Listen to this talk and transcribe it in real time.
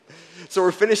So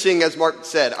we're finishing, as Mark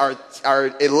said, our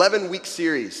 11-week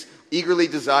series, Eagerly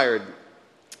Desired,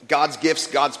 God's gifts,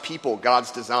 God's people,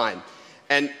 God's design.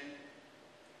 And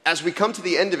as we come to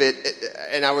the end of it,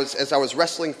 and as I was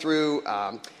wrestling through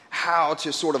how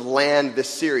to sort of land this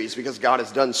series, because God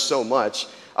has done so much,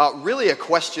 really a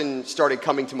question started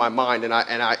coming to my mind, and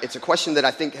it's a question that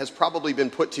I think has probably been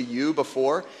put to you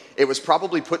before. It was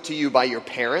probably put to you by your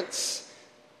parents,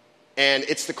 and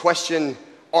it's the question,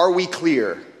 are we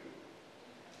clear?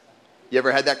 You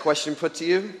ever had that question put to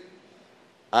you?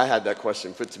 I had that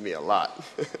question put to me a lot.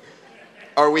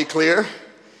 Are we clear?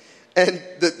 And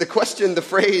the question, the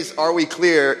phrase, are we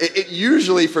clear, it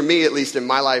usually, for me at least in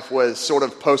my life, was sort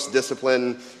of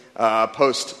post-discipline,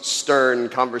 post-stern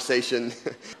conversation.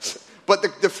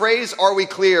 But the phrase, are we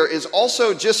clear, is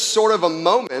also just sort of a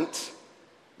moment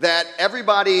that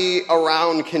everybody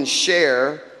around can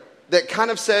share that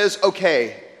kind of says,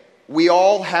 okay, we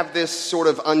all have this sort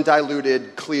of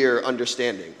undiluted, clear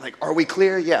understanding. Like, are we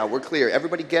clear? Yeah, we're clear.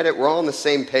 Everybody get it? We're all on the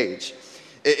same page.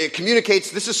 It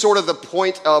communicates, this is sort of the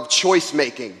point of choice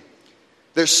making.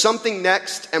 There's something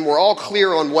next, and we're all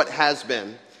clear on what has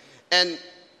been. And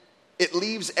it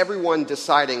leaves everyone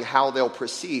deciding how they'll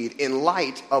proceed in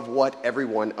light of what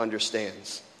everyone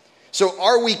understands. So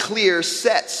are we clear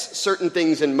sets certain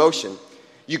things in motion.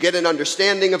 You get an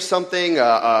understanding of something,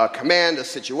 a command, a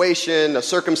situation, a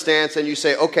circumstance, and you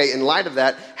say, okay, in light of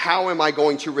that, how am I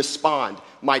going to respond?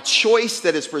 My choice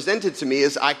that is presented to me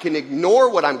is I can ignore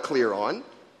what I'm clear on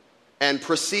and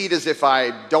proceed as if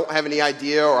I don't have any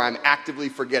idea or I'm actively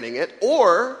forgetting it,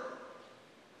 or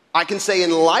I can say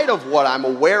in light of what I'm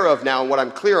aware of now and what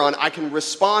I'm clear on, I can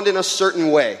respond in a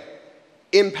certain way,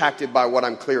 impacted by what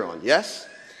I'm clear on. Yes?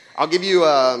 I'll give you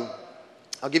a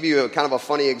kind of a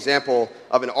funny example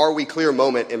of an are we clear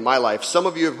moment in my life. Some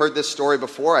of you have heard this story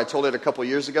before. I told it a couple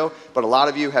years ago, but a lot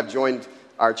of you have joined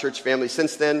our church family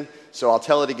since then, so I'll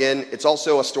tell it again. It's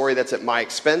also a story that's at my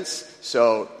expense,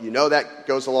 so you know that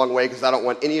goes a long way because I don't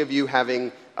want any of you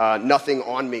having nothing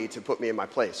on me to put me in my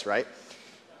place, right?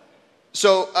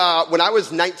 So when I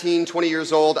was 19, 20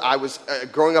 years old, I was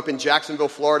growing up in Jacksonville,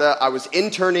 Florida. I was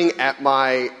interning at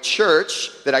my church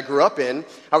that I grew up in.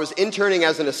 I was interning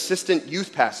as an assistant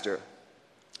youth pastor.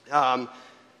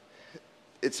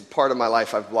 It's a part of my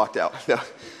life I've blocked out. No.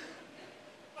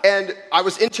 And I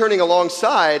was interning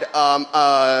alongside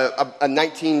a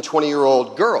 19,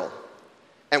 20-year-old girl.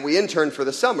 And we interned for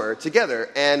the summer together.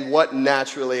 And what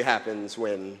naturally happens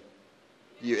when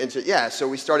so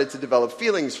we started to develop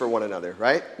feelings for one another,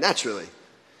 right? Naturally.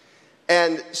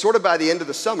 And sort of by the end of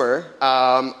the summer,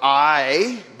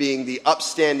 I, being the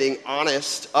upstanding,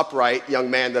 honest, upright young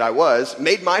man that I was,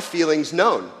 made my feelings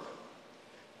known.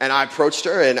 And I approached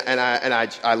her and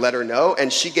I let her know,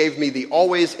 and she gave me the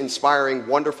always inspiring,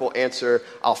 wonderful answer,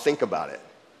 I'll think about it.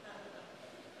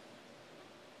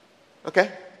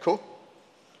 Okay, cool.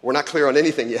 We're not clear on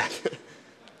anything yet.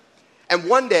 And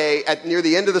one day, near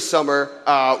the end of the summer,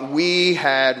 we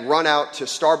had run out to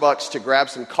Starbucks to grab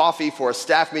some coffee for a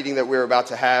staff meeting that we were about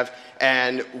to have.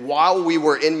 And while we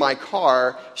were in my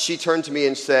car, she turned to me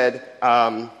and said,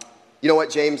 you know what,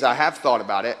 James, I have thought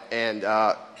about it. And,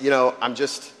 I'm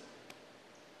just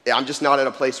not in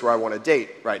a place where I want to date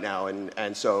right now.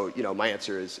 And so, my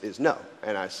answer is no.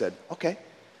 And I said, okay,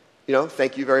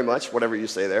 thank you very much, whatever you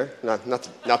say there. Not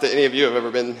that any of you have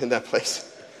ever been in that place.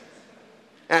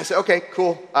 And I said, okay,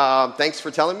 cool. Thanks for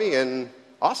telling me, and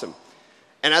awesome.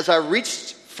 And as I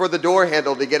reached for the door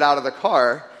handle to get out of the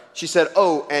car, she said,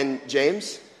 oh, and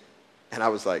James? And I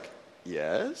was like,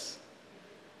 yes?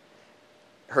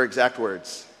 Her exact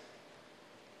words,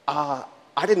 I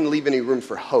didn't leave any room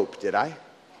for hope, did I?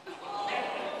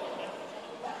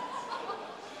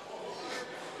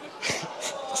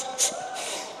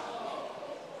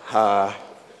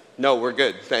 No, we're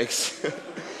good, thanks.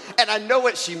 And I know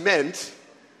what she meant.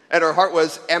 And her heart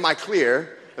was, am I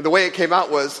clear? And the way it came out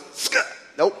was,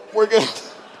 nope, we're good.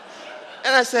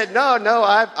 And I said, no,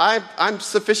 I'm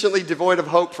sufficiently devoid of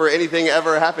hope for anything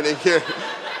ever happening here.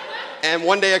 And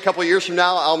one day, a couple years from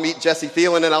now, I'll meet Jessie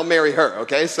Thielen and I'll marry her,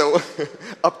 okay? So,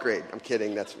 upgrade. I'm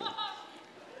kidding, that's me.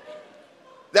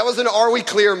 That was an are we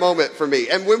clear moment for me.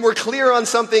 And when we're clear on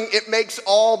something, it makes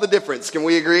all the difference. Can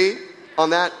we agree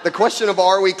on that? The question of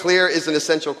are we clear is an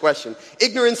essential question.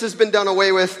 Ignorance has been done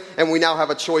away with, and we now have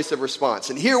a choice of response.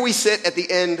 And here we sit at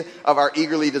the end of our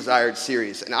Eagerly Desired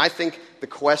series. And I think the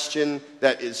question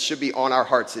that should be on our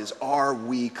hearts is, are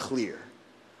we clear?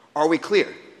 Are we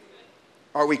clear?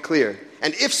 Are we clear?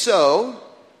 And if so,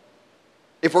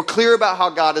 if we're clear about how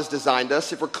God has designed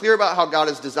us, if we're clear about how God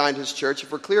has designed his church,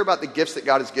 if we're clear about the gifts that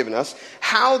God has given us,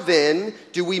 how then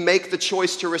do we make the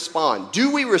choice to respond?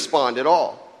 Do we respond at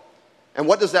all? And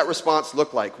what does that response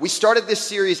look like? We started this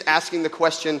series asking the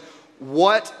question,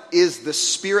 what is the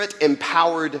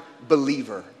Spirit-empowered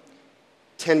believer?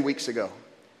 10 weeks ago.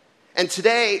 And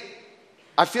today,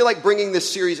 I feel like bringing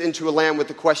this series into land with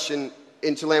the question,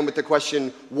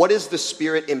 what is the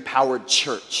Spirit-empowered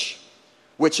church?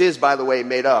 Which is, by the way,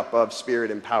 made up of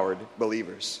Spirit-empowered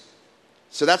believers.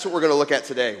 So that's what we're going to look at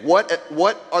today.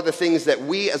 What are the things that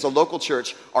we as a local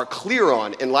church are clear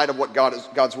on in light of what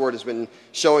God's Word has been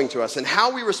showing to us? And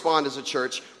how we respond as a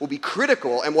church will be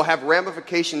critical and will have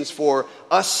ramifications for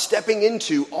us stepping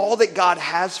into all that God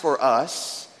has for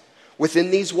us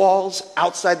within these walls,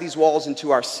 outside these walls,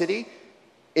 into our city,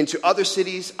 into other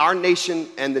cities, our nation,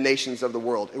 and the nations of the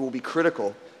world. It will be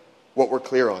critical what we're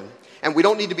clear on. And we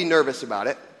don't need to be nervous about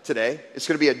it today. It's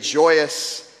going to be a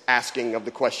joyous asking of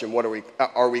the question,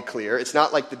 are we clear? It's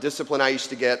not like the discipline I used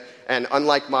to get, and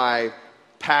unlike my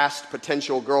past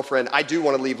potential girlfriend, I do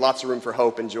want to leave lots of room for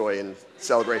hope and joy and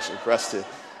celebration for us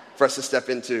to step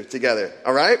into together.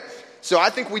 All right? So I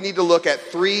think we need to look at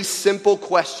 3 simple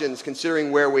questions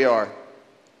considering where we are.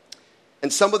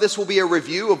 And some of this will be a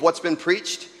review of what's been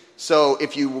preached. So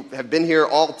if you have been here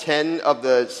all 10 of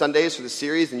the Sundays for the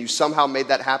series and you somehow made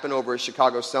that happen over a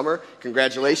Chicago summer,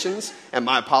 congratulations. And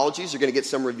my apologies, you're going to get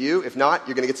some review. If not,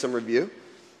 you're going to get some review.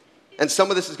 And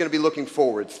some of this is going to be looking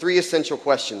forward. 3 essential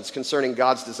questions concerning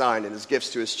God's design and his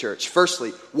gifts to his church.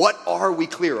 Firstly, what are we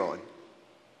clear on?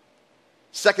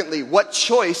 Secondly, what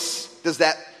choice does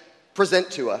that present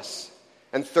to us?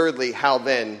 And thirdly, how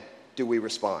then do we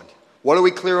respond? What are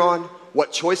we clear on?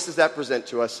 What choice does that present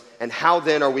to us? And how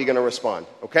then are we going to respond?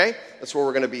 Okay? That's where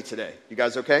we're going to be today. You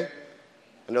guys okay?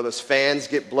 I know those fans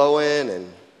get blowing and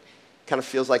kind of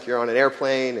feels like you're on an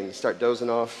airplane and you start dozing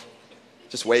off.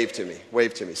 Just wave to me.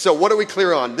 Wave to me. So what are we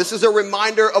clear on? This is a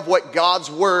reminder of what God's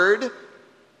Word,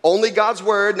 only God's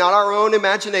Word, not our own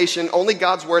imagination, only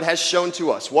God's Word has shown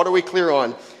to us. What are we clear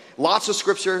on? Lots of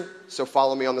scripture, so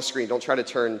follow me on the screen. Don't try to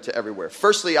turn to everywhere.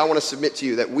 Firstly, I want to submit to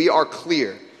you that we are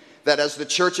clear that as the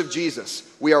church of Jesus,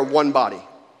 we are one body.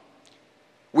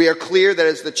 We are clear that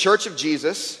as the church of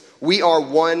Jesus, we are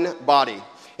one body.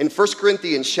 In 1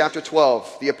 Corinthians chapter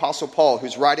 12, the Apostle Paul,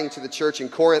 who's writing to the church in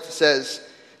Corinth, says,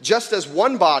 just as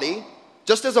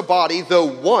a body, though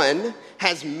one,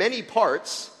 has many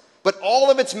parts, but all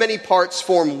of its many parts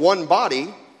form one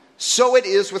body, so it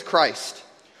is with Christ.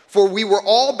 For we were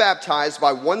all baptized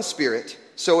by one Spirit,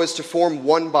 so as to form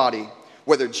one body,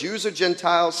 whether Jews or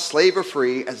Gentiles, slave or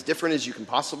free, as different as you can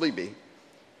possibly be.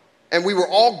 And we were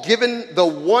all given the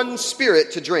one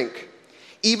Spirit to drink.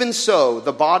 Even so,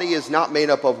 the body is not made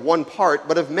up of one part,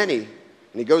 but of many. And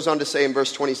he goes on to say in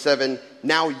verse 27,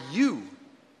 now you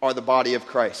are the body of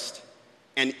Christ,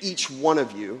 and each one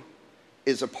of you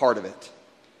is a part of it.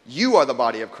 You are the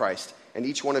body of Christ, and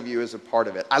each one of you is a part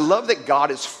of it. I love that God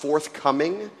is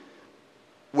forthcoming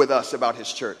with us about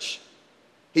his church.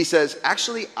 He says,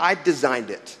 actually, I designed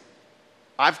it.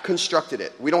 I've constructed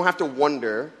it. We don't have to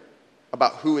wonder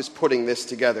about who is putting this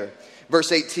together.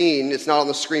 Verse 18, it's not on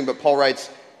the screen, but Paul writes,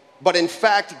 but in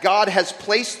fact, God has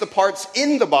placed the parts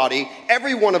in the body,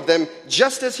 every one of them,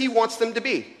 just as he wants them to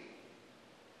be.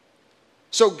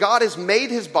 So God has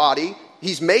made his body.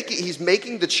 He's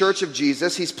making the church of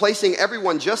Jesus. He's placing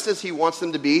everyone just as he wants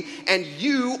them to be, and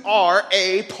you are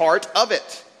a part of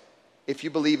it, if you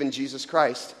believe in Jesus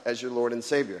Christ as your Lord and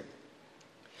Savior.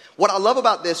 What I love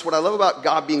about this, what I love about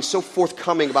God being so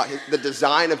forthcoming about the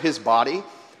design of his body,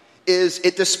 is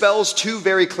it dispels 2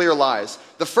 very clear lies.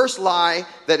 The first lie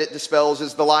that it dispels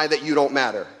is the lie that you don't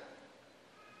matter.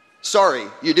 Sorry,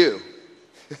 you do.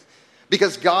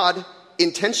 Because God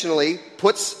intentionally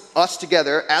puts us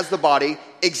together as the body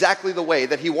exactly the way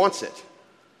that he wants it.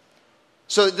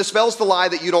 So it dispels the lie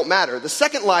that you don't matter. The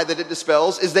second lie that it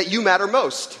dispels is that you matter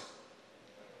most.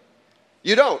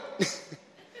 You don't.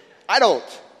 I don't.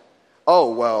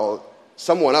 Oh, well,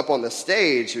 someone up on the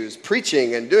stage who's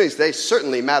preaching and doing this, they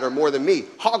certainly matter more than me.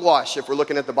 Hogwash, if we're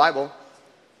looking at the Bible.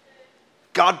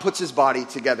 God puts his body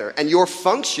together, and your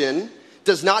function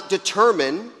does not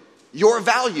determine your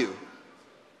value.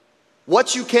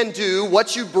 What you can do,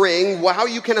 what you bring, how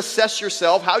you can assess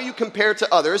yourself, how you compare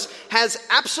to others, has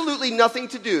absolutely nothing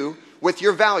to do with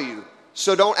your value.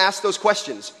 So don't ask those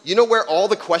questions. You know where all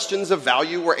the questions of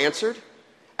value were answered?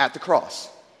 At the cross.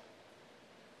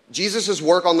 Jesus'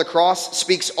 work on the cross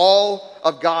speaks all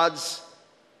of God's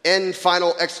end,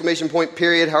 final, exclamation point,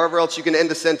 period, however else you can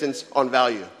end a sentence, on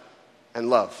value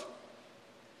and love.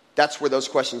 That's where those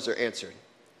questions are answered.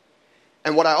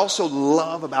 And what I also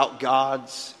love about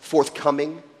God's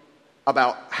forthcoming,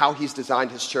 about how he's designed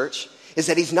his church, is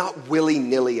that he's not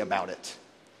willy-nilly about it.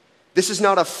 This is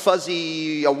not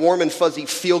a warm and fuzzy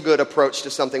feel-good approach to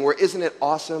something where isn't it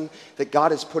awesome that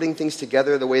God is putting things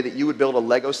together the way that you would build a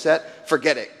Lego set?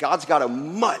 Forget it. God's got a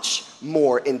much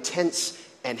more intense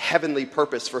and heavenly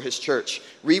purpose for his church.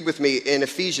 Read with me in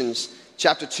Ephesians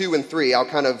chapter 2 and 3. I'll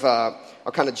kind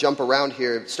of jump around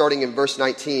here, starting in verse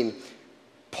 19.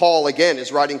 Paul, again,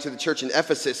 is writing to the church in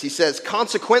Ephesus. He says,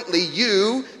 "Consequently,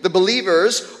 you, the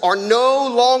believers, are no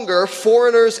longer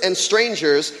foreigners and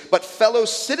strangers, but fellow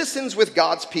citizens with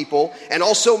God's people and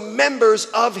also members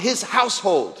of his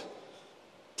household."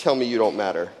 Tell me you don't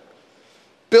matter.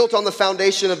 "Built on the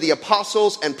foundation of the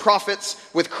apostles and prophets,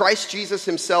 with Christ Jesus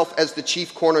himself as the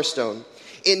chief cornerstone.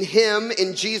 In him,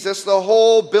 in Jesus, the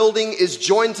whole building is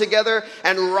joined together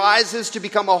and rises to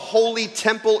become a holy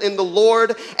temple in the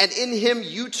Lord. And in him,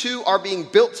 you two are being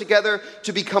built together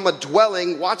to become a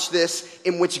dwelling," watch this,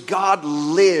 "in which God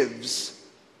lives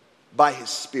by his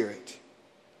Spirit."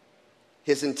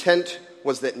 His intent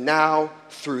was that now,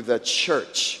 through the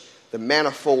church, the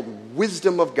manifold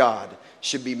wisdom of God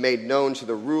should be made known to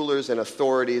the rulers and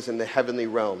authorities in the heavenly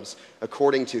realms,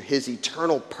 according to his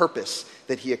eternal purpose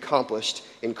that he accomplished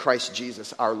in Christ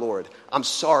Jesus our Lord. I'm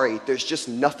sorry, there's just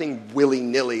nothing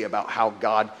willy-nilly about how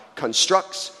God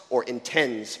constructs or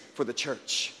intends for the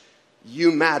church. You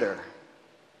matter,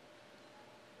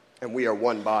 and we are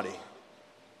one body.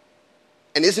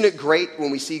 And isn't it great when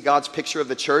we see God's picture of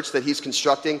the church that he's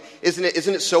constructing? Isn't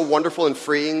it so wonderful and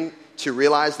freeing to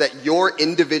realize that your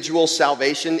individual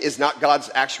salvation is not God's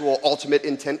actual ultimate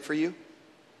intent for you?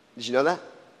 Did you know that?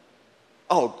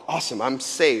 Oh, awesome, I'm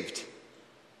saved.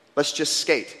 Let's just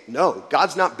skate. No,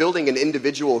 God's not building an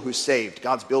individual who's saved.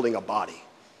 God's building a body.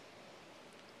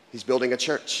 He's building a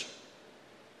church.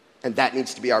 And that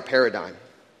needs to be our paradigm.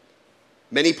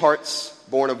 Many parts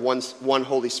born of one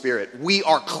Holy Spirit. We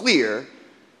are clear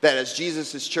that as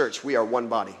Jesus' church, we are one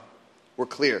body. We're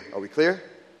clear. Are we clear?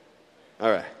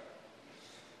 All right.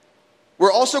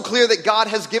 We're also clear that God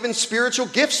has given spiritual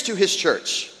gifts to his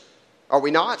church. Are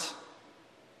we not?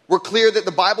 We're clear that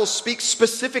the Bible speaks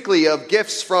specifically of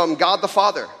gifts from God the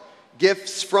Father,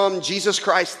 gifts from Jesus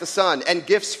Christ the Son, and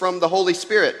gifts from the Holy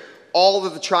Spirit. All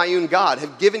of the triune God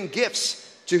have given gifts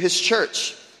to his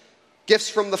church. Gifts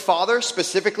from the Father,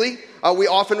 specifically, we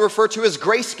often refer to as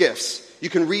grace gifts. You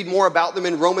can read more about them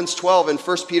in Romans 12 and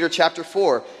 1 Peter chapter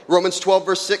 4. Romans 12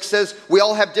 verse 6 says, "We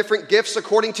all have different gifts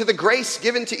according to the grace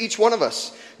given to each one of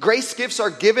us." Grace gifts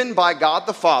are given by God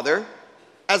the Father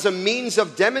as a means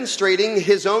of demonstrating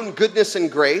his own goodness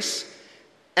and grace,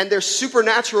 and they're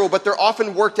supernatural, but they're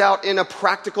often worked out in a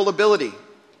practical ability.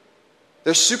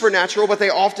 They're supernatural, but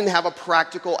they often have a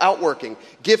practical outworking.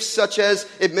 Gifts such as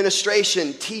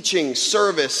administration, teaching,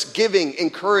 service, giving,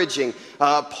 encouraging.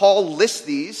 Paul lists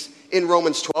these in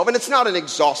Romans 12, and it's not an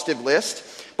exhaustive list,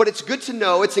 but it's good to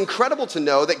know, it's incredible to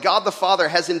know that God the Father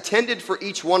has intended for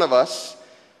each one of us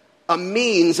a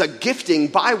means, a gifting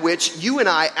by which you and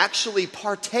I actually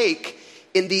partake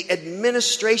in the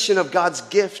administration of God's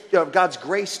gift, of God's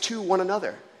grace to one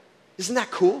another. Isn't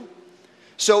that cool?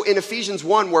 So in Ephesians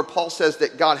 1, where Paul says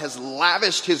that God has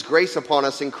lavished his grace upon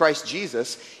us in Christ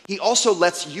Jesus, he also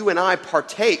lets you and I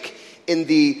partake in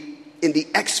the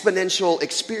exponential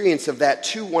experience of that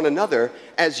to one another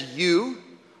as you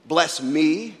bless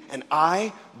me and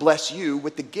I bless you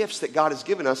with the gifts that God has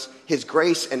given us. His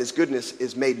grace and his goodness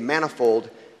is made manifold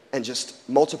and just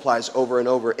multiplies over and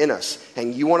over in us.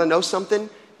 And you want to know something?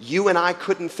 You and I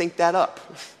couldn't think that up.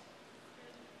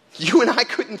 You and I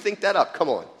couldn't think that up. Come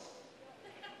on.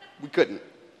 We couldn't.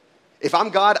 If I'm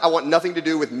God, I want nothing to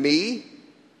do with me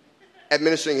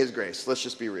administering his grace. Let's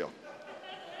just be real.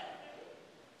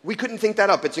 We couldn't think that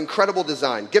up. It's incredible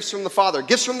design. Gifts from the Father,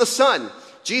 gifts from the Son,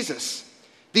 Jesus.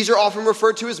 These are often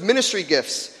referred to as ministry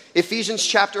gifts. Ephesians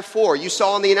chapter 4, you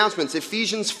saw in the announcements,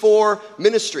 Ephesians 4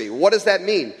 ministry. What does that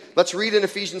mean? Let's read in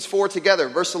Ephesians 4 together,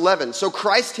 verse 11. "So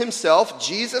Christ himself,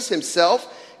 Jesus himself,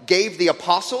 gave the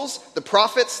apostles, the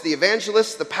prophets, the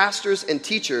evangelists, the pastors, and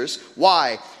teachers."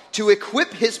 Why? "To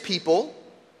equip his people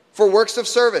for works of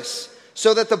service,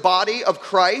 so that the body of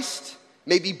Christ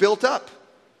may be built up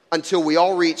until we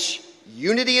all reach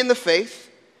unity in the faith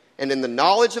and in the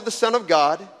knowledge of the Son of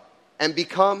God and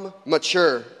become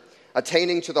mature,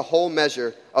 attaining to the whole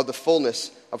measure of the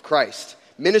fullness of Christ."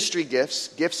 Ministry gifts,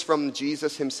 gifts from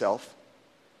Jesus himself,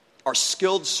 are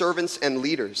skilled servants and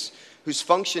leaders whose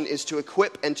function is to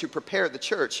equip and to prepare the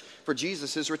church for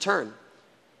Jesus' return.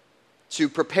 to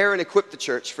prepare and equip the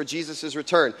church for Jesus'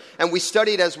 return. And we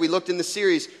studied, as we looked in the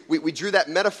series, we drew that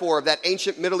metaphor of that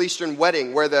ancient Middle Eastern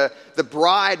wedding where the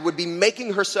bride would be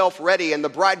making herself ready and the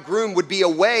bridegroom would be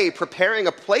away preparing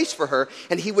a place for her,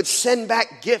 and he would send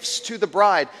back gifts to the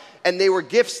bride. And they were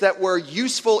gifts that were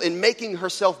useful in making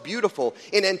herself beautiful,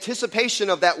 in anticipation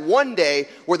of that one day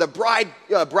where the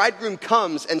bridegroom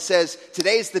comes and says,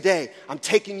 today's the day, I'm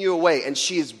taking you away. And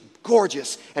she is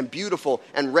gorgeous and beautiful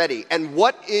and ready. And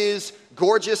what is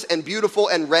gorgeous and beautiful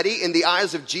and ready in the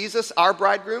eyes of Jesus, our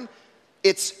bridegroom?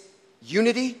 It's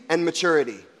unity and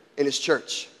maturity in his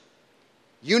church.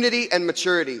 Unity and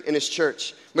maturity in his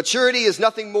church. Maturity is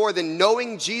nothing more than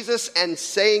knowing Jesus and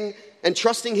saying and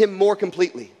trusting him more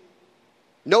completely.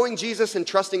 Knowing Jesus and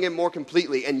trusting him more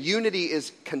completely. And unity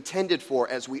is contended for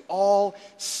as we all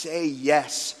say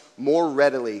yes more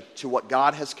readily to what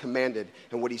God has commanded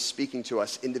and what he's speaking to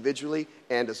us individually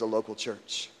and as a local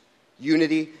church.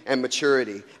 Unity and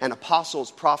maturity. And apostles,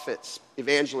 prophets,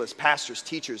 evangelists, pastors,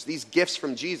 teachers, these gifts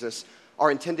from Jesus are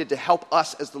intended to help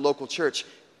us as the local church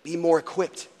be more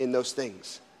equipped in those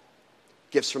things.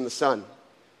 Gifts from the Son.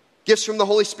 Gifts from the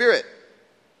Holy Spirit.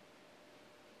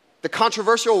 The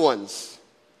controversial ones.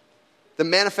 The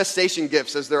manifestation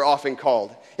gifts, as they're often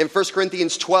called. In 1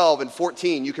 Corinthians 12 and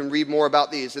 14, you can read more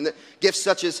about these. And the gifts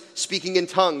such as speaking in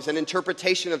tongues and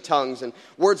interpretation of tongues and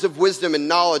words of wisdom and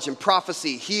knowledge and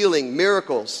prophecy, healing,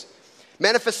 miracles.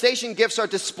 Manifestation gifts are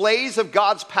displays of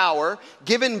God's power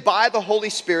given by the Holy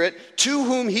Spirit to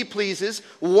whom he pleases,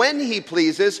 when he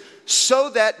pleases,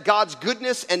 so that God's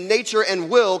goodness and nature and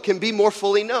will can be more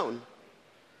fully known.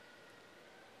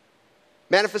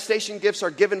 Manifestation gifts are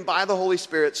given by the Holy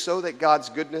Spirit so that God's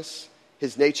goodness,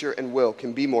 his nature, and will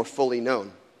can be more fully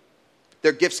known.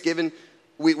 They're gifts given,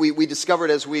 we discovered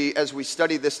as we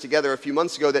studied this together a few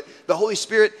months ago, that the Holy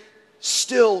Spirit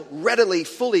still readily,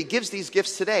 fully gives these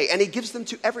gifts today, and he gives them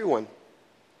to everyone.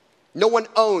 No one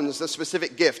owns the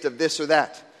specific gift of this or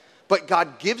that, but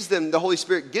God gives them, the Holy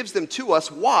Spirit gives them to us.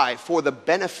 Why? For the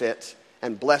benefit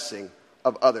and blessing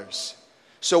of others.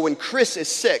 So when Chris is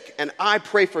sick and I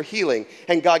pray for healing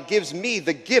and God gives me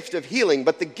the gift of healing,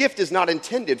 but the gift is not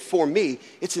intended for me,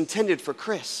 it's intended for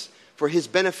Chris, for his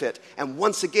benefit. And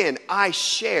once again, I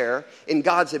share in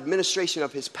God's administration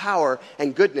of his power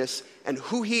and goodness, and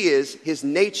who he is, his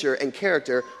nature and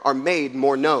character are made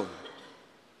more known.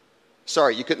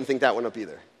 Sorry, you couldn't think that one up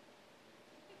either.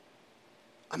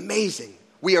 Amazing.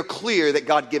 We are clear that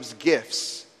God gives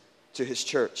gifts to his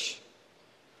church.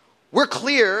 We're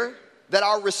clear that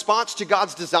our response to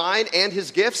God's design and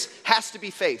his gifts has to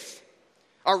be faith.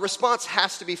 Our response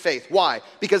has to be faith. Why?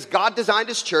 Because God designed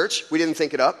his church. We didn't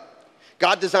think it up.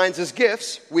 God designs his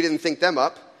gifts. We didn't think them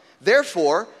up.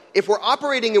 Therefore, if we're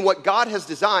operating in what God has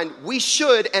designed, we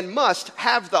should and must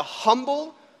have the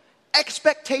humble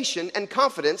expectation and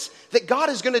confidence that God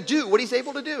is going to do what he's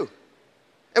able to do.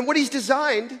 And what he's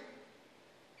designed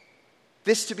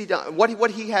this to be done,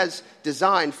 what he has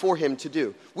designed for him to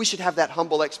do. We should have that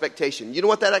humble expectation. You know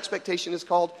what that expectation is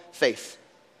called? Faith.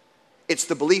 It's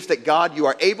the belief that God, you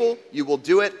are able, you will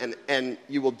do it, and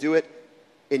you will do it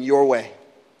in your way,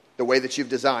 the way that you've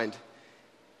designed.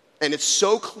 And it's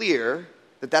so clear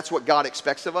that that's what God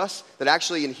expects of us, that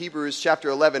actually in Hebrews chapter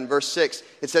 11, verse 6,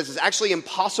 it says it's actually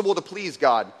impossible to please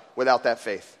God without that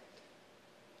faith.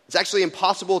 It's actually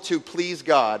impossible to please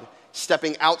God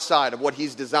stepping outside of what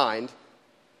he's designed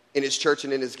in his church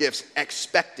and in his gifts,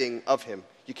 expecting of him.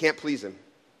 You can't please him.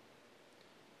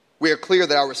 We are clear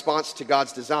that our response to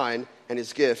God's design and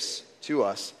his gifts to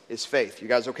us is faith. You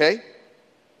guys okay?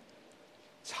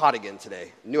 It's hot again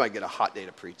today. I knew I'd get a hot day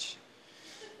to preach.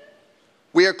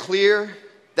 We are clear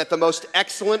that the most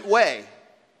excellent way,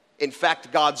 in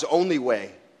fact, God's only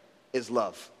way, is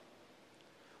love.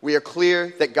 We are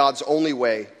clear that God's only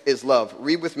way is love.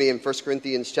 Read with me in 1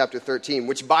 Corinthians chapter 13,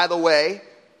 which, by the way,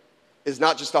 is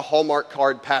not just a Hallmark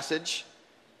card passage.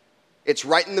 It's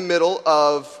right in the middle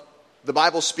of the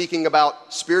Bible speaking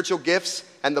about spiritual gifts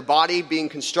and the body being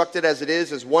constructed as it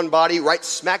is, as one body. Right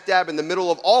smack dab in the middle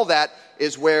of all that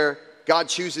is where God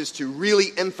chooses to really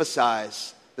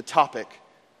emphasize the topic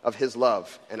of his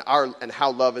love and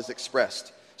how love is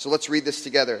expressed. So let's read this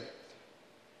together.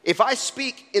 If I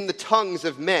speak in the tongues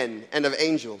of men and of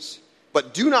angels,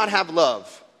 but do not have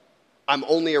love, I'm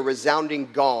only a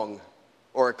resounding gong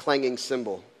or a clanging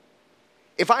cymbal.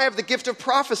 If I have the gift of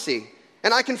prophecy,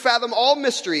 and I can fathom all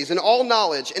mysteries and all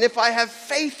knowledge, and if I have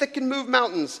faith that can move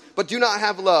mountains, but do not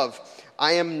have love,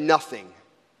 I am nothing.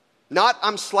 Not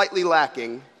I'm slightly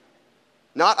lacking,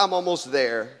 not I'm almost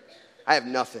there, I have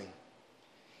nothing.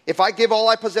 If I give all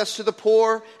I possess to the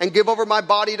poor, and give over my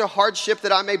body to hardship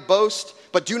that I may boast,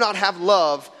 but do not have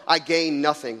love, I gain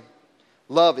nothing.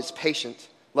 Love is patient.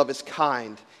 Love is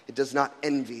kind. It does not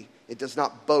envy. It does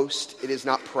not boast. It is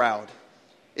not proud.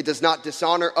 It does not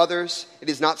dishonor others. It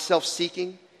is not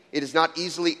self-seeking. It is not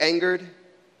easily angered.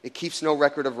 It keeps no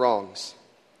record of wrongs.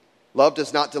 Love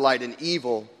does not delight in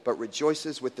evil, but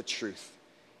rejoices with the truth.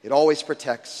 It always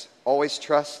protects, always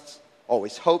trusts,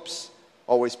 always hopes,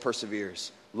 always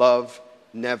perseveres. Love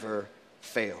never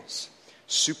fails.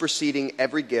 Superseding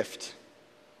every gift,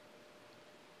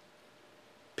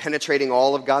 penetrating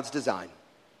all of God's design,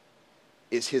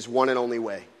 is his one and only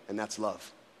way, and that's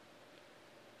love.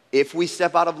 If we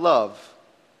step out of love,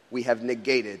 we have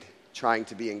negated trying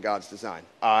to be in God's design.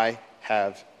 I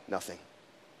have nothing.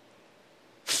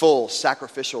 Full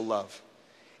sacrificial love.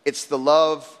 It's the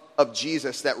love of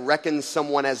Jesus that reckons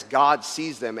someone as God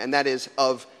sees them, and that is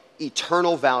of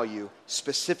eternal value,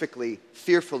 specifically,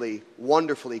 fearfully,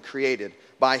 wonderfully created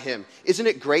by him. Isn't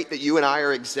it great that you and I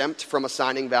are exempt from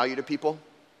assigning value to people?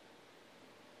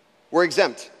 We're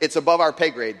exempt. It's above our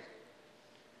pay grade.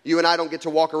 You and I don't get to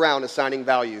walk around assigning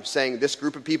value, saying this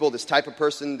group of people, this type of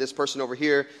person, this person over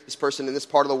here, this person in this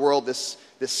part of the world, this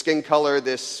skin color,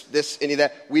 this, any of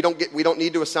that. We don't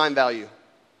need to assign value.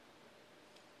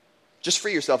 Just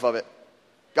free yourself of it.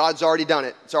 God's already done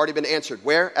it. It's already been answered.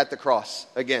 Where? At the cross,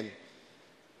 again.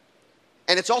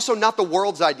 And it's also not the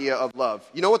world's idea of love.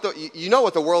 You know what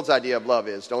the world's idea of love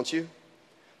is, don't you?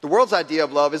 The world's idea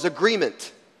of love is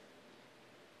agreement.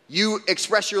 You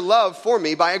express your love for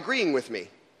me by agreeing with me.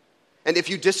 And if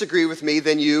you disagree with me,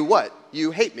 then you what?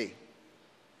 You hate me.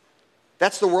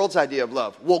 That's the world's idea of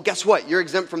love. Well, guess what? You're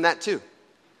exempt from that too.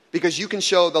 Because you can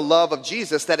show the love of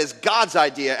Jesus that is God's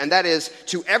idea, and that is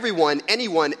to everyone,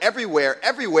 anyone,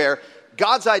 everywhere.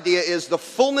 God's idea is the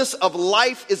fullness of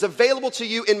life is available to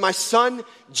you in my Son,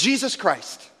 Jesus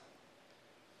Christ.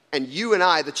 And you and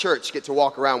I, the church, get to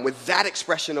walk around with that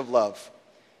expression of love.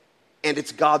 And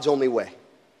it's God's only way.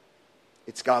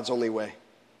 It's God's only way.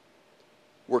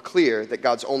 We're clear that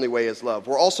God's only way is love.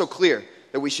 We're also clear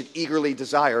that we should eagerly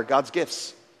desire God's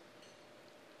gifts.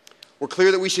 We're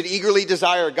clear that we should eagerly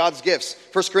desire God's gifts.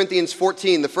 1 Corinthians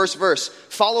 14, the first verse.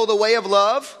 Follow the way of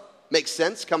love. Makes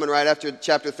sense, coming right after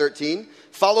chapter 13.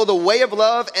 Follow the way of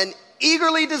love and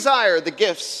eagerly desire the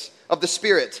gifts of the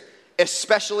Spirit,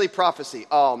 especially prophecy.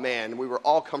 Oh man, we were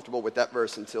all comfortable with that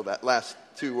verse until that last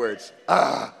two words.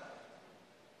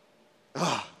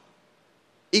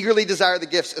 Eagerly desire the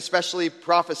gifts, especially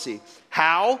prophecy.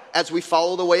 How? As we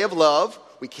follow the way of love.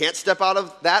 We can't step out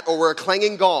of that, or we're a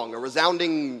clanging gong, a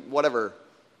resounding whatever,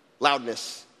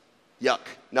 loudness, yuck,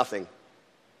 nothing.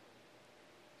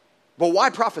 But why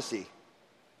prophecy?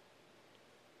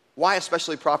 Why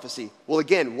especially prophecy? Well,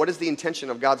 again, what is the intention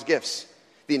of God's gifts?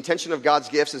 The intention of God's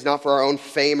gifts is not for our own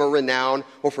fame or renown,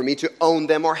 or for me to own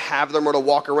them or have them or to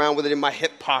walk around with it in my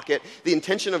hip pocket. The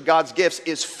intention of God's gifts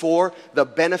is for the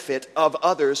benefit of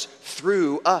others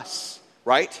through us,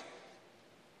 right?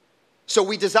 So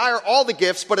we desire all the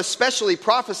gifts, but especially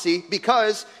prophecy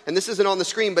because, and this isn't on the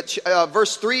screen, but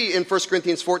verse 3 in 1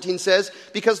 Corinthians 14 says,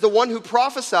 because the one who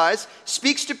prophesies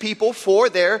speaks to people for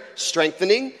their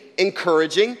strengthening,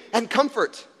 encouraging, and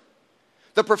comfort.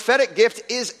 The prophetic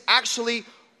gift is actually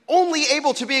only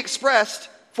able to be expressed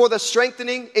for the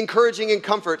strengthening, encouraging, and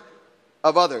comfort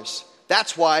of others.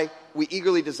 That's why we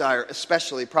eagerly desire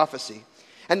especially prophecy.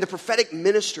 And the prophetic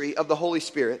ministry of the Holy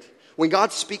Spirit, when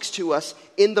God speaks to us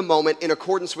in the moment in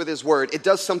accordance with his word, it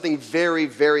does something very,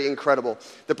 very incredible.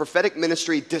 The prophetic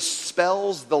ministry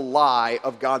dispels the lie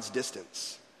of God's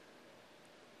distance.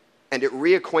 And it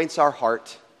reacquaints our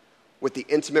heart with the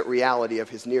intimate reality of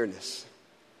his nearness.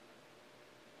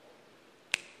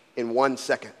 In 1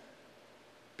 second,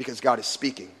 because God is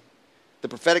speaking. The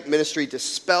prophetic ministry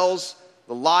dispels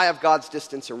the lie of God's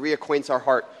distance and reacquaints our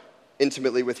heart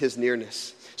intimately with his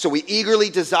nearness. So we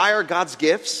eagerly desire God's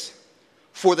gifts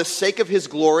for the sake of his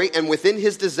glory and within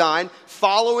his design,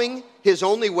 following his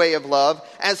only way of love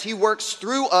as he works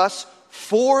through us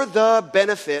for the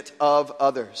benefit of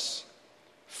others.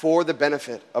 For the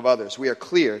benefit of others. We are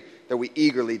clear that we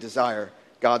eagerly desire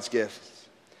God's gifts.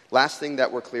 Last thing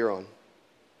that we're clear on.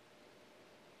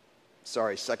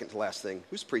 Sorry, second to last thing.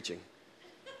 Who's preaching?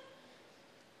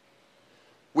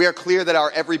 We are clear that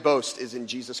our every boast is in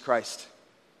Jesus Christ,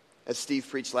 as Steve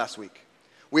preached last week.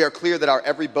 We are clear that our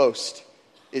every boast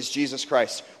is Jesus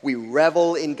Christ. We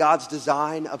revel in God's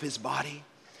design of his body.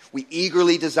 We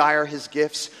eagerly desire his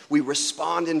gifts. We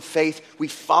respond in faith. We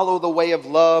follow the way of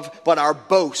love. But our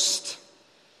boast,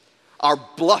 our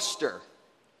bluster,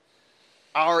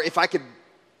 our, if I could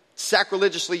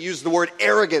sacrilegiously use the word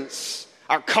arrogance,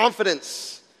 our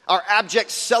confidence, our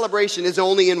abject celebration is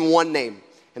only in one name,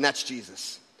 and that's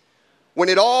Jesus. when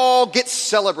it all gets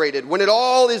celebrated, when it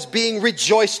all is being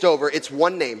rejoiced over, it's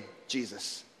one name,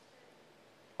 Jesus.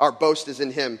 Our boast is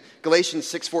in him. Galatians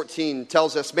 6:14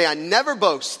 tells us, may I never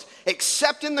boast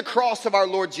except in the cross of our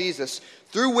Lord Jesus,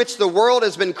 through which the world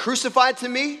has been crucified to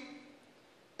me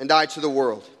and I to the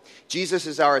world. Jesus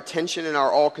is our attention and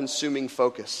our all-consuming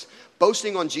focus.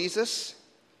 Boasting on Jesus,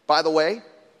 by the way,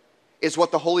 is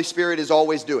what the Holy Spirit is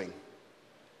always doing.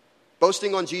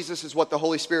 Boasting on Jesus is what the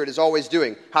Holy Spirit is always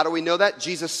doing. How do we know that?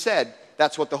 Jesus said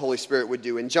that's what the Holy Spirit would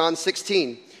do. In John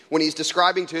 16, when he's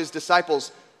describing to his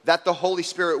disciples that the Holy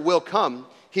Spirit will come,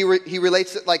 he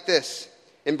relates it like this.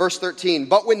 In verse 13,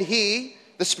 but when he,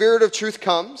 the Spirit of truth,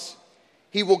 comes,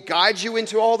 he will guide you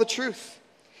into all the truth.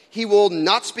 He will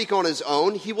not speak on his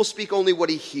own. He will speak only what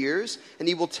he hears, and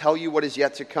he will tell you what is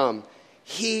yet to come.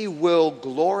 He will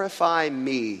glorify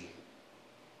me,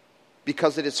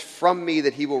 because it is from me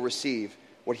that he will receive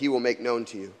what he will make known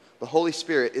to you. The Holy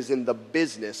Spirit is in the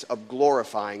business of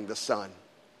glorifying the Son,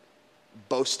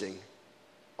 boasting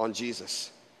on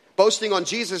Jesus. Boasting on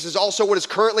Jesus is also what is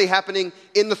currently happening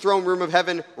in the throne room of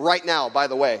heaven right now, by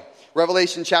the way.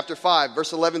 Revelation chapter 5,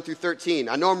 verse 11 through 13.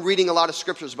 I know I'm reading a lot of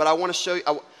scriptures, but I want to show you,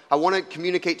 I want to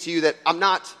communicate to you that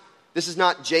this is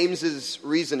not James's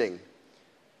reasoning.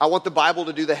 I want the Bible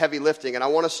to do the heavy lifting, and I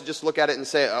want us to just look at it and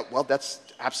say, well, that's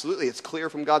absolutely, it's clear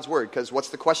from God's word, because what's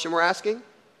the question we're asking?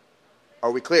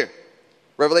 Are we clear?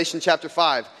 Revelation chapter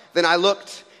 5. Then I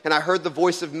looked, and I heard the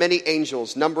voice of many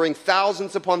angels, numbering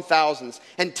thousands upon thousands,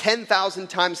 and 10,000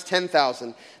 times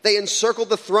 10,000. They encircled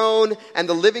the throne and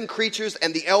the living creatures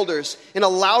and the elders. In a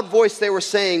loud voice they were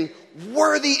saying,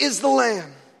 worthy is the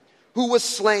Lamb who was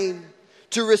slain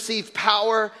to receive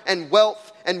power and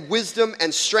wealth and wisdom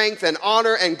and strength and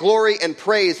honor and glory and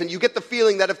praise. And you get the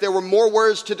feeling that if there were more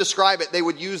words to describe it, they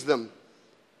would use them.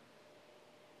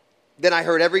 Then I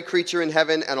heard every creature in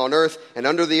heaven and on earth and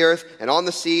under the earth and on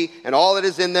the sea and all that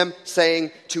is in them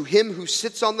saying, to him who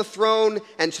sits on the throne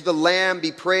and to the Lamb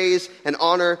be praise and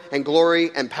honor and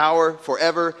glory and power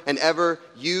forever and ever.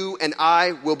 You and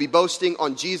I will be boasting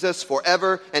on Jesus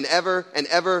forever and ever and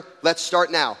ever. Let's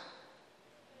start now.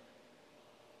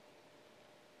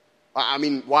 I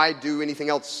mean, why do anything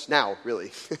else now,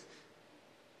 really?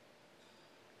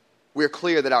 We're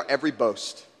clear that our every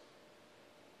boast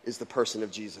is the person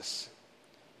of Jesus.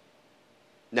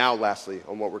 Now, lastly,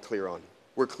 on what we're clear on.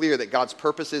 We're clear that God's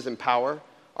purposes and power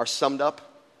are summed up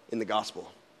in the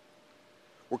gospel.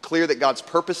 We're clear that God's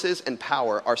purposes and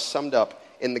power are summed up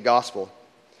in the gospel.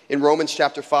 In Romans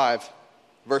chapter 5,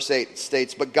 verse 8, it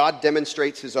states, but God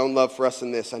demonstrates his own love for us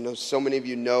in this. I know so many of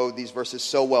you know these verses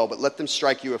so well, but let them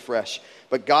strike you afresh.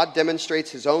 But God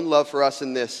demonstrates his own love for us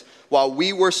in this. While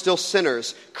we were still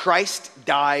sinners, Christ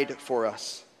died for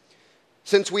us.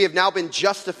 Since we have now been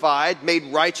justified, made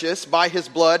righteous by his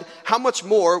blood, how much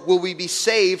more will we be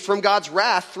saved from God's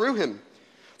wrath through him?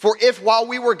 For if while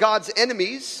we were God's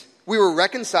enemies, we were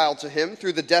reconciled to him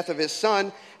through the death of his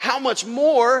Son, how much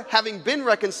more, having been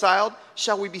reconciled,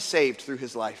 shall we be saved through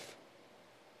his life?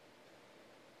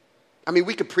 I mean,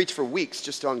 we could preach for weeks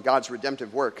just on God's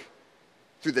redemptive work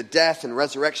through the death and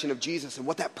resurrection of Jesus and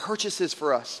what that purchases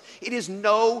for us. It is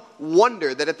no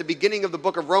wonder that at the beginning of the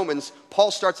book of Romans, Paul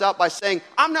starts out by saying,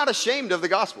 I'm not ashamed of the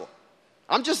gospel.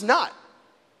 I'm just not.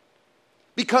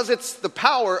 Because it's the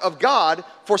power of God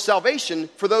for salvation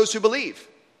for those who believe.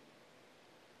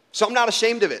 So I'm not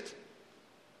ashamed of it.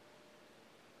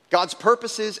 God's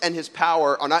purposes and his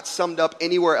power are not summed up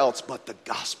anywhere else but the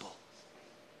gospel.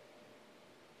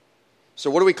 So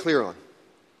what are we clear on?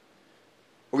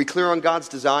 Are we clear on God's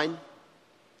design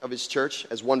of his church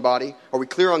as one body? Are we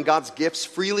clear on God's gifts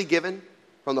freely given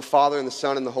from the Father and the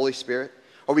Son and the Holy Spirit?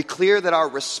 Are we clear that our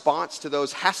response to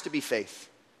those has to be faith?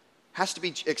 Has to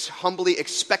be humbly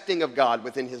expecting of God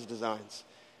within his designs?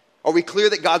 Are we clear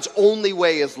that God's only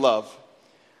way is love?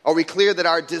 Are we clear that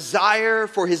our desire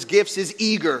for his gifts is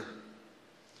eager?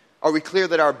 Are we clear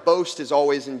that our boast is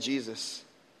always in Jesus?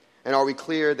 And are we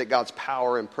clear that God's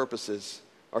power and purposes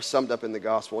are summed up in the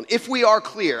gospel? And if we are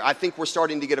clear, I think we're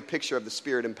starting to get a picture of the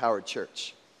Spirit-empowered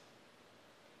church.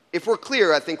 If we're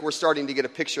clear, I think we're starting to get a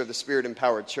picture of the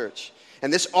Spirit-empowered church.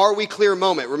 And this are we clear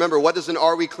moment, remember, what does an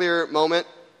are we clear moment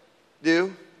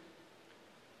do?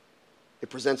 It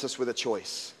presents us with a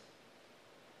choice.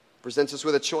 It presents us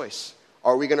with a choice.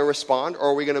 Are we going to respond,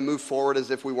 or are we going to move forward as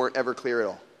if we weren't ever clear at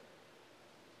all?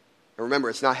 And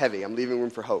remember, it's not heavy. I'm leaving room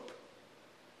for hope.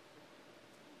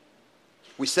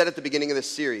 We said at the beginning of this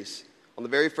series, on the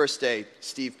very first day,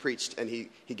 Steve preached, and he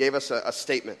gave us a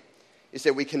statement. He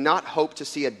said, we cannot hope to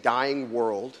see a dying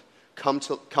world come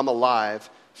alive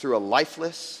through a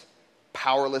lifeless,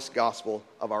 powerless gospel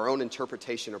of our own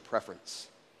interpretation or preference.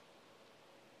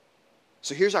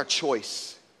 So here's our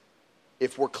choice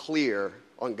if we're clear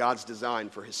on God's design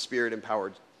for his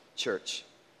Spirit-empowered church.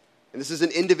 And this is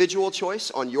an individual choice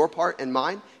on your part and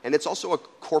mine, and it's also a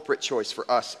corporate choice for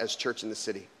us as church in the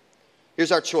city.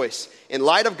 Here's our choice. In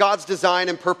light of God's design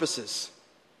and purposes,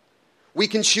 we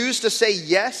can choose to say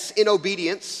yes in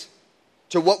obedience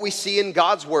to what we see in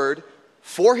God's word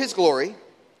for his glory,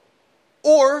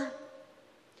 or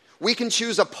we can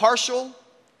choose a partial,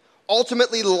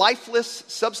 ultimately lifeless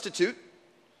substitute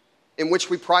in which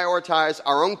we prioritize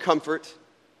our own comfort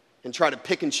and try to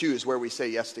pick and choose where we say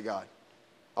yes to God.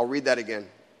 I'll read that again.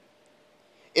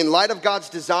 In light of God's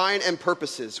design and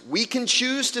purposes, we can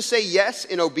choose to say yes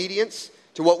in obedience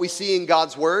to what we see in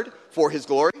God's word for his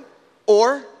glory,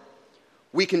 or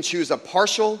we can choose a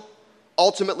partial,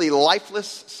 ultimately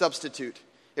lifeless substitute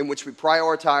in which we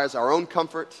prioritize our own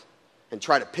comfort and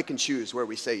try to pick and choose where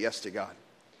we say yes to God.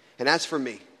 And as for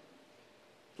me,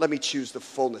 let me choose the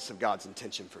fullness of God's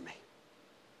intention for me.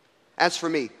 As for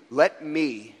me, let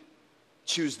me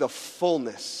choose the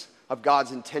fullness of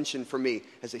God's intention for me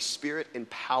as a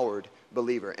Spirit-empowered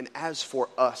believer. And as for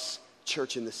us,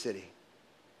 church in the city,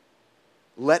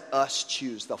 let us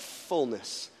choose the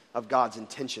fullness of God's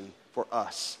intention for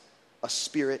us, a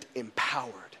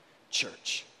Spirit-empowered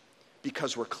church,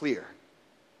 because we're clear,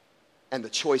 and the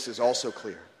choice is also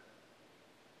clear.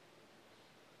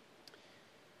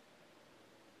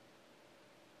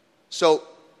 So,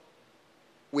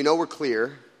 we know we're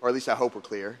clear, or at least I hope we're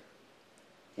clear.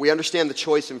 We understand the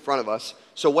choice in front of us.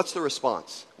 So what's the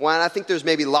response? Well, and I think there's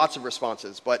maybe lots of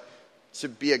responses, but to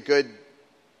be a good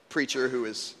preacher who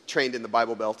is trained in the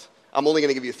Bible Belt, I'm only going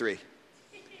to give you 3.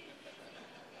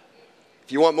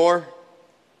 If you want more,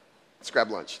 let's grab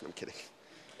lunch. I'm kidding.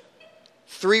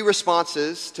 3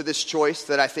 responses to this choice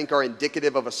that I think are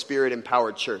indicative of a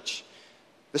Spirit-empowered church.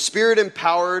 The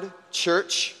Spirit-empowered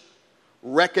church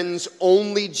reckons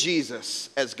only Jesus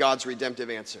as God's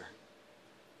redemptive answer.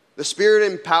 The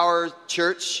Spirit-empowered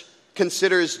church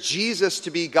considers Jesus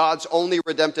to be God's only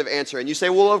redemptive answer. And you say,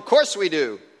 well, of course we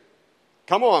do.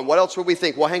 Come on, what else would we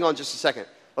think? Well, hang on just a second.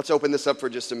 Let's open this up for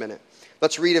just a minute.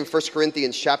 Let's read in 1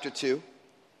 Corinthians chapter 2,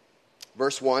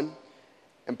 verse 1.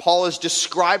 And Paul is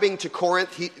describing to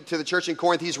to the church in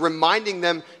Corinth, he's reminding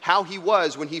them how he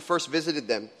was when he first visited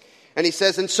them. And he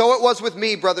says, and so it was with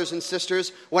me, brothers and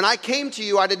sisters. When I came to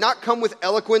you, I did not come with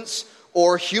eloquence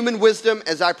or human wisdom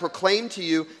as I proclaimed to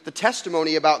you the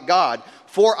testimony about God.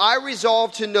 For I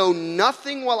resolved to know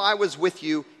nothing while I was with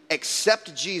you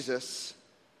except Jesus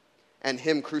and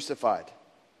him crucified.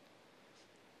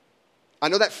 I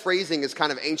know that phrasing is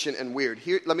kind of ancient and weird.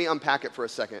 Here, let me unpack it for a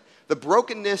second. The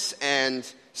brokenness and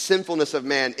sinfulness of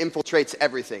man infiltrates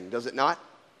everything, does it not?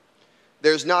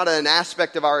 There's not an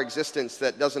aspect of our existence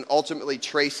that doesn't ultimately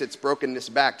trace its brokenness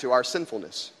back to our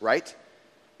sinfulness, right?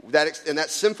 And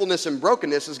that sinfulness and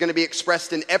brokenness is going to be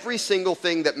expressed in every single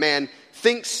thing that man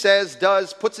thinks, says,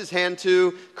 does, puts his hand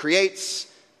to,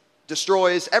 creates,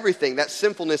 destroys, everything. That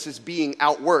sinfulness is being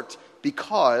outworked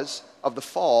because of the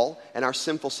fall and our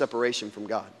sinful separation from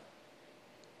God.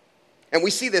 And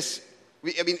we see this,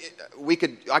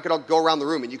 I could all go around the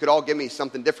room and you could all give me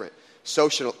something different.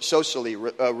 Socially,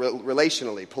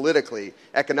 relationally, politically,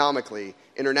 economically,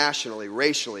 internationally,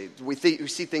 racially. We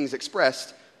see things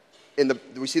expressed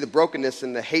we see the brokenness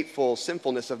and the hateful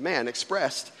sinfulness of man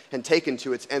expressed and taken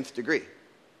to its nth degree.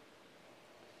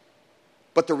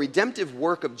 But the redemptive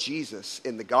work of Jesus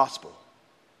in the gospel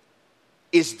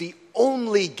is the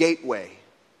only gateway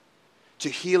to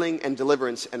healing and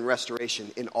deliverance and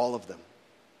restoration in all of them.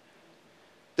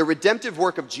 The redemptive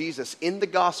work of Jesus in the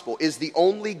gospel is the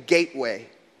only gateway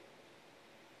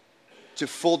to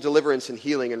full deliverance and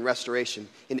healing and restoration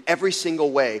in every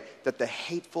single way that the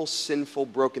hateful, sinful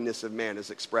brokenness of man is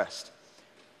expressed.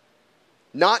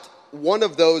 Not one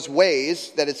of those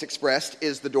ways that it's expressed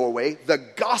is the doorway. The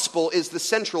gospel is the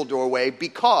central doorway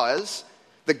because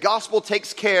the gospel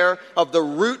takes care of the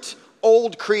root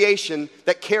old creation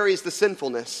that carries the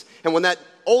sinfulness. And when that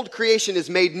old creation is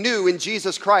made new in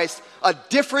Jesus Christ, a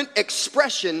different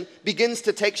expression begins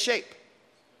to take shape.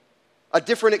 A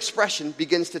different expression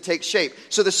begins to take shape.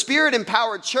 So the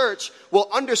Spirit-empowered church will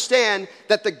understand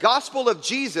that the gospel of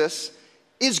Jesus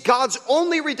is God's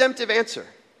only redemptive answer.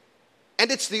 And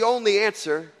it's the only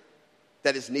answer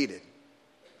that is needed.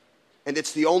 And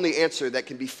it's the only answer that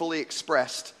can be fully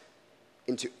expressed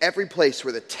into every place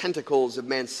where the tentacles of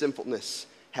man's sinfulness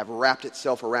have wrapped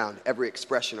itself around every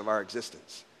expression of our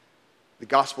existence. The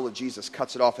gospel of Jesus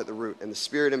cuts it off at the root, and the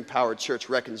Spirit-empowered church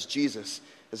reckons Jesus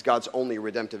as God's only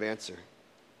redemptive answer.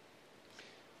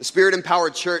 The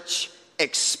Spirit-empowered church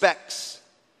expects,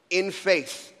 in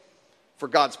faith, for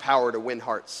God's power to win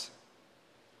hearts.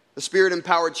 The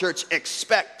Spirit-empowered church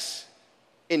expects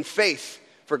in faith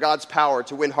for God's power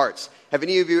to win hearts. Have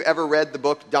any of you ever read the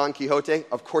book Don Quixote?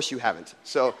 Of course you haven't.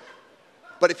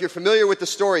 But if you're familiar with the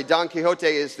story, Don Quixote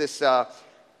is this,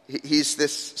 he's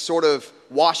this sort of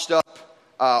washed up,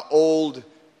 old,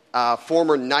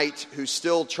 former knight who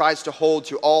still tries to hold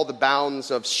to all the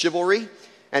bounds of chivalry.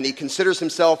 And he considers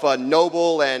himself a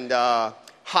noble and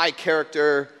high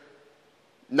character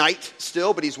knight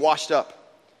still, but he's washed up.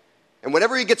 And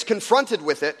whenever he gets confronted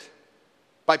with it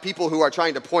by people who are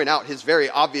trying to point out his very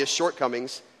obvious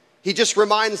shortcomings, he just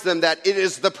reminds them that it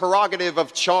is the prerogative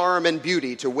of charm and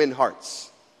beauty to win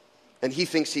hearts. And he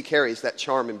thinks he carries that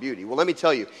charm and beauty. Well, let me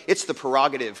tell you, it's the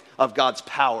prerogative of God's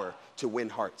power to win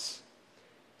hearts.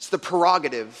 It's the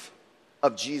prerogative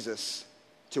of Jesus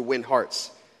to win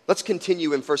hearts. Let's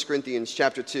continue in 1 Corinthians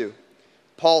chapter 2.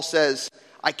 Paul says,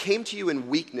 I came to you in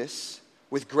weakness,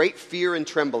 with great fear and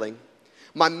trembling.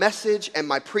 My message and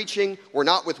my preaching were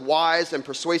not with wise and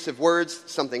persuasive words,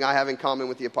 something I have in common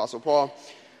with the Apostle Paul,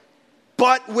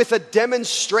 but with a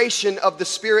demonstration of the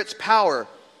Spirit's power.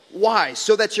 Why?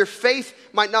 So that your faith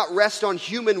might not rest on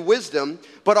human wisdom,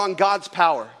 but on God's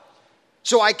power.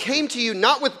 So I came to you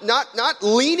not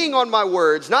leaning on my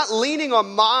words, not leaning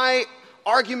on my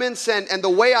arguments and the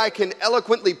way I can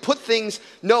eloquently put things.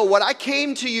 No, what I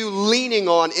came to you leaning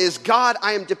on is, God,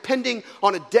 I am depending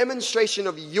on a demonstration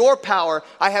of your power.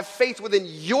 I have faith within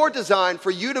your design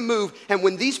for you to move. And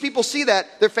when these people see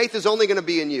that, their faith is only going to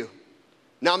be in you,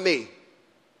 not me.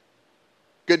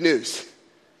 Good news.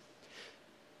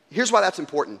 Here's why that's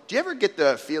important. Do you ever get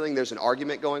the feeling there's an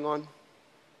argument going on?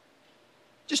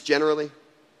 Just generally.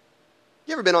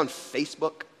 You ever been on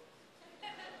Facebook?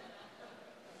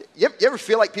 You ever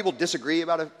feel like people disagree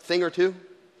about a thing or two?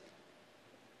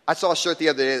 I saw a shirt the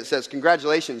other day that says,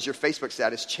 congratulations, your Facebook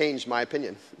status changed my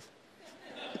opinion.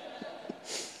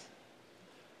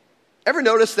 Ever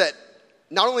notice that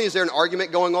not only is there an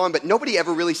argument going on, but nobody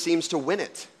ever really seems to win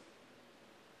it?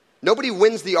 Nobody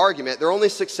wins the argument. They're only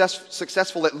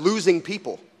successful at losing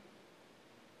people.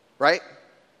 Right?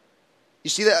 You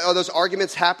see that those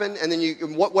arguments happen, and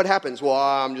then what happens? Well,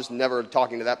 I'm just never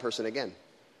talking to that person again.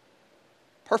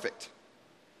 Perfect.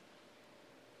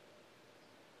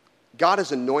 God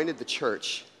has anointed the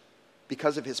church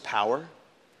because of his power.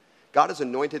 God has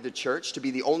anointed the church to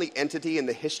be the only entity in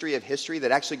the history of history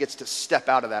that actually gets to step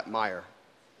out of that mire.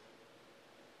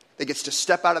 That gets to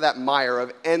step out of that mire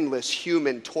of endless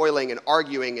human toiling and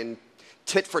arguing and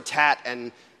tit for tat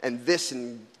and this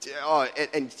and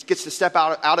gets to step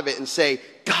out of it and say,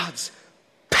 God's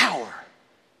power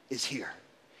is here.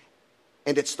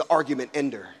 And it's the argument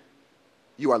ender.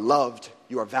 You are loved,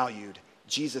 you are valued.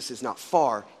 Jesus is not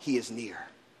far, he is near.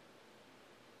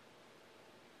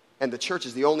 And the church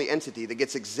is the only entity that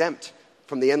gets exempt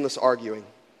from the endless arguing.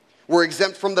 We're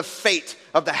exempt from the fate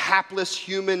of the hapless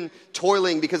human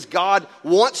toiling because God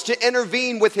wants to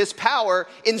intervene with his power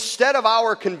instead of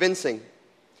our convincing.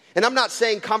 And I'm not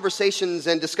saying conversations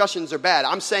and discussions are bad.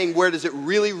 I'm saying, where does it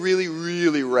really, really,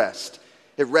 really rest?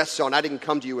 It rests on, I didn't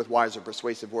come to you with wise or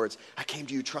persuasive words. I came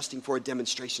to you trusting for a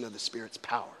demonstration of the Spirit's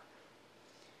power.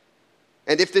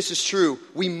 And if this is true,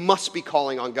 we must be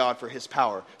calling on God for his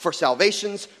power. For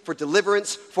salvations, for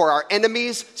deliverance, for our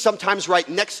enemies, sometimes right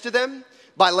next to them,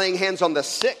 by laying hands on the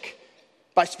sick,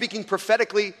 by speaking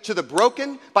prophetically to the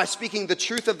broken, by speaking the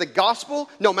truth of the gospel,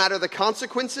 no matter the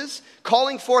consequences,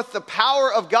 calling forth the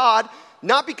power of God,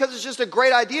 not because it's just a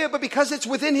great idea, but because it's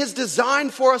within his design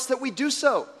for us that we do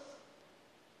so.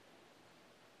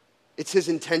 It's his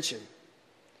intention.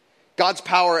 God's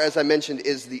power, as I mentioned,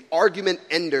 is the argument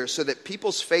ender so that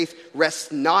people's faith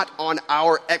rests not on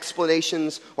our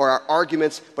explanations or our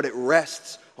arguments, but it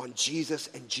rests on Jesus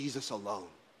and Jesus alone.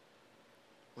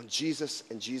 On Jesus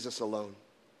and Jesus alone.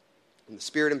 And the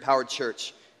Spirit-empowered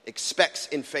church expects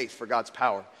in faith for God's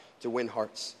power to win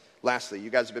hearts. Lastly, you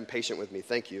guys have been patient with me.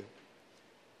 Thank you.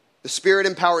 The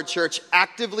Spirit-empowered church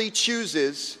actively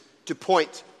chooses to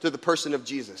point to the person of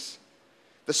Jesus.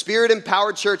 The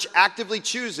Spirit-empowered church actively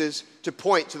chooses to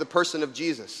point to the person of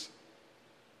Jesus.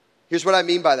 Here's what I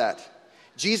mean by that.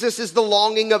 Jesus is the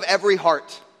longing of every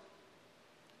heart.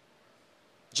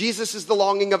 Jesus is the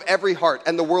longing of every heart,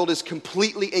 and the world is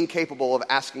completely incapable of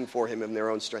asking for him in their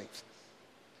own strength.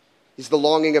 He's the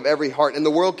longing of every heart, and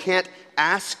the world can't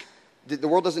ask, the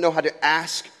world doesn't know how to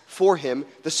ask for him.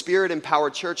 The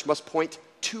Spirit-empowered church must point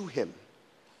to him.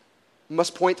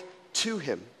 Must point to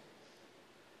him.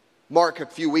 Mark, a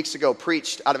few weeks ago,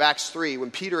 preached out of Acts 3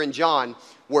 when Peter and John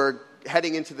were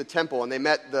heading into the temple and they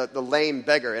met the lame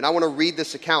beggar. And I want to read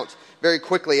this account very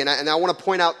quickly, and I want to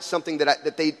point out something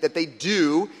that they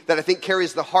do that I think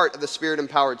carries the heart of the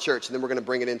Spirit-empowered church, and then we're going to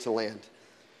bring it into land.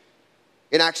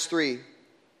 In Acts 3,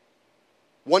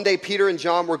 one day Peter and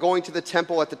John were going to the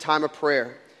temple at the time of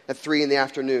prayer at 3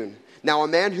 p.m. Now a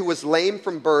man who was lame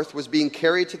from birth was being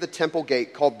carried to the temple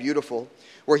gate called Beautiful,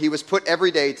 where he was put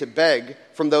every day to beg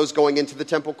from those going into the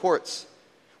temple courts.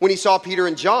 When he saw Peter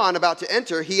and John about to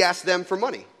enter, he asked them for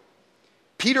money.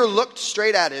 Peter looked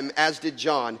straight at him, as did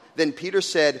John. Then Peter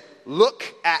said, "Look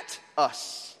at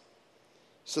us."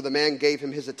 So the man gave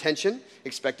him his attention,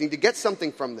 expecting to get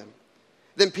something from them.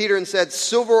 Then Peter said,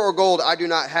 "Silver or gold I do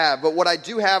not have, but what I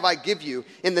do have I give you.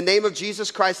 In the name of Jesus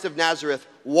Christ of Nazareth,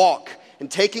 walk." And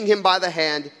taking him by the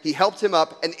hand, he helped him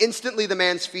up, and instantly the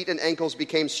man's feet and ankles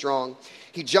became strong.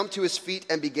 He jumped to his feet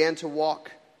and began to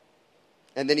walk.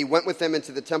 And then he went with them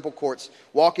into the temple courts,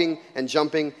 walking and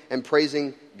jumping and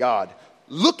praising God.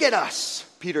 "Look at us,"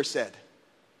 Peter said.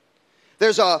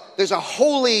 There's a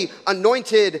holy,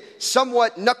 anointed,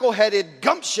 somewhat knuckleheaded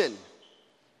gumption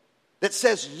that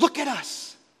says, "Look at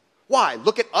us." Why?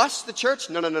 Look at us, the church?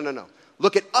 No.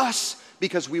 Look at us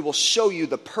because we will show you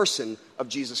the person of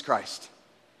Jesus Christ.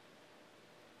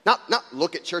 Not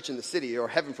look at church in the city, or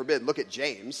heaven forbid, look at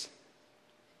James.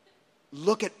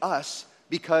 Look at us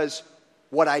because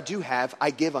what I do have, I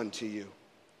give unto you.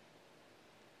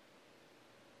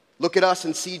 Look at us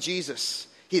and see Jesus.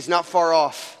 He's not far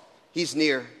off. He's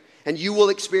near. And you will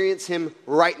experience him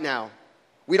right now.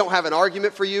 We don't have an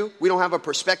argument for you. We don't have a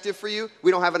perspective for you.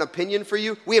 We don't have an opinion for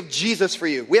you. We have Jesus for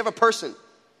you. We have a person.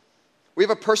 We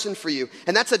have a person for you.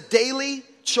 And that's a daily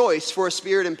choice for a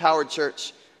Spirit-empowered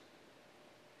church.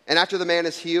 And after the man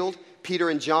is healed, Peter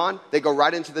and John, they go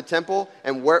right into the temple.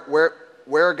 And where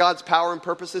are God's power and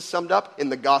purposes summed up? In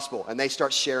the gospel. And they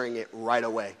start sharing it right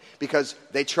away. Because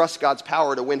they trust God's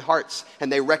power to win hearts. And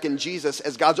they reckon Jesus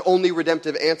as God's only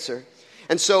redemptive answer.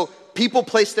 And so people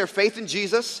placed their faith in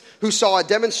Jesus, who saw a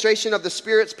demonstration of the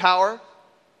Spirit's power,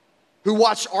 who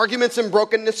watched arguments and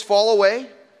brokenness fall away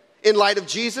in light of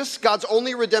Jesus, God's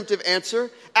only redemptive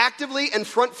answer, actively and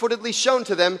front-footedly shown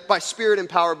to them by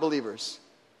Spirit-empowered believers.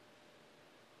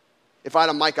 If I had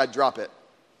a mic, I'd drop it.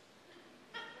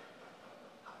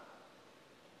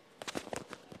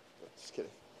 Just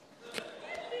kidding.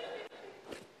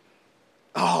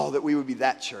 Oh, that we would be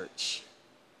that church.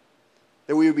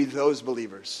 That we would be those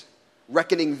believers,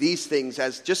 reckoning these things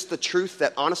as just the truth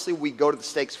that honestly we go to the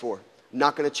stakes for.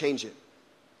 Not going to change it.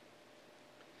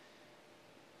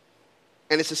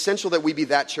 And it's essential that we be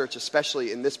that church,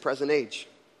 especially in this present age.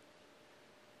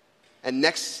 And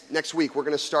next week, we're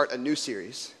going to start a new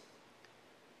series.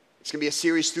 It's going to be a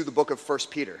series through the book of 1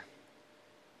 Peter.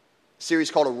 A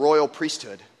series called A Royal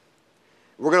Priesthood.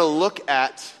 We're going to look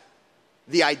at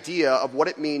the idea of what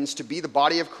it means to be the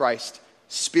body of Christ,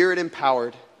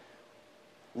 Spirit-empowered,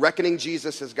 reckoning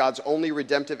Jesus as God's only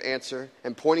redemptive answer,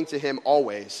 and pointing to him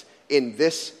always in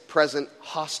this present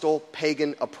hostile,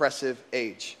 pagan, oppressive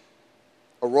age.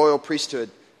 A royal priesthood,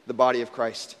 the body of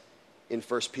Christ in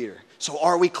 1 Peter. So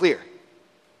are we clear?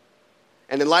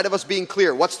 And in light of us being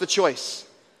clear, what's the choice?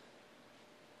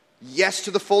 Yes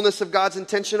to the fullness of God's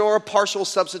intention, or a partial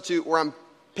substitute where I'm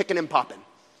picking and popping?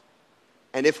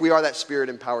 And if we are that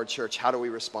Spirit-empowered church, how do we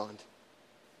respond?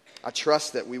 I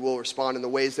trust that we will respond in the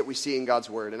ways that we see in God's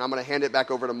word. And I'm going to hand it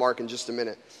back over to Mark in just a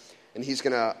minute. And he's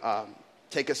going to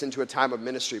take us into a time of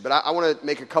ministry. But I want to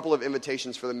make a couple of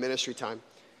invitations for the ministry time.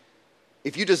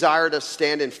 If you desire to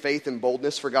stand in faith and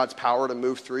boldness for God's power to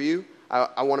move through you,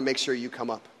 I want to make sure you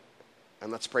come up.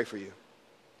 And let's pray for you.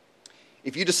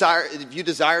 If you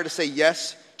desire to say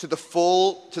yes to the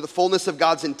fullness of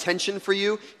God's intention for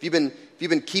you, if you've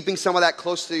been keeping some of that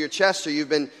close to your chest, or you've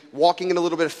been walking in a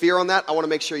little bit of fear on that, I want to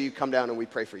make sure you come down and we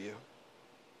pray for you.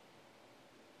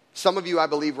 Some of you, I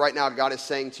believe right now, God is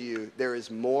saying to you, there is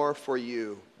more for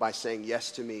you by saying yes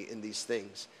to me in these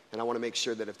things. And I want to make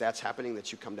sure that if that's happening,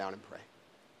 that you come down and pray.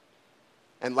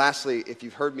 And lastly, if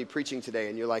you've heard me preaching today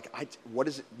and you're like, what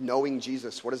is it, knowing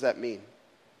Jesus, what does that mean?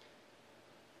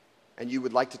 And you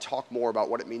would like to talk more about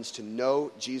what it means to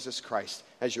know Jesus Christ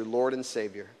as your Lord and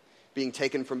Savior, being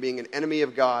taken from being an enemy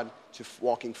of God to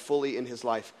walking fully in his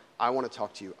life, I want to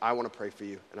talk to you. I want to pray for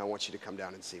you. And I want you to come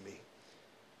down and see me.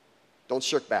 Don't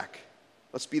shirk back.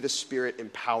 Let's be the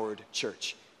Spirit-empowered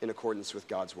church in accordance with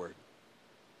God's word.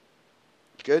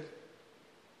 Good?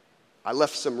 I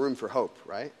left some room for hope,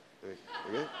 right? You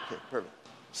good? Okay, perfect.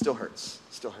 Still hurts.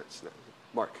 No.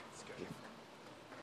 Mark.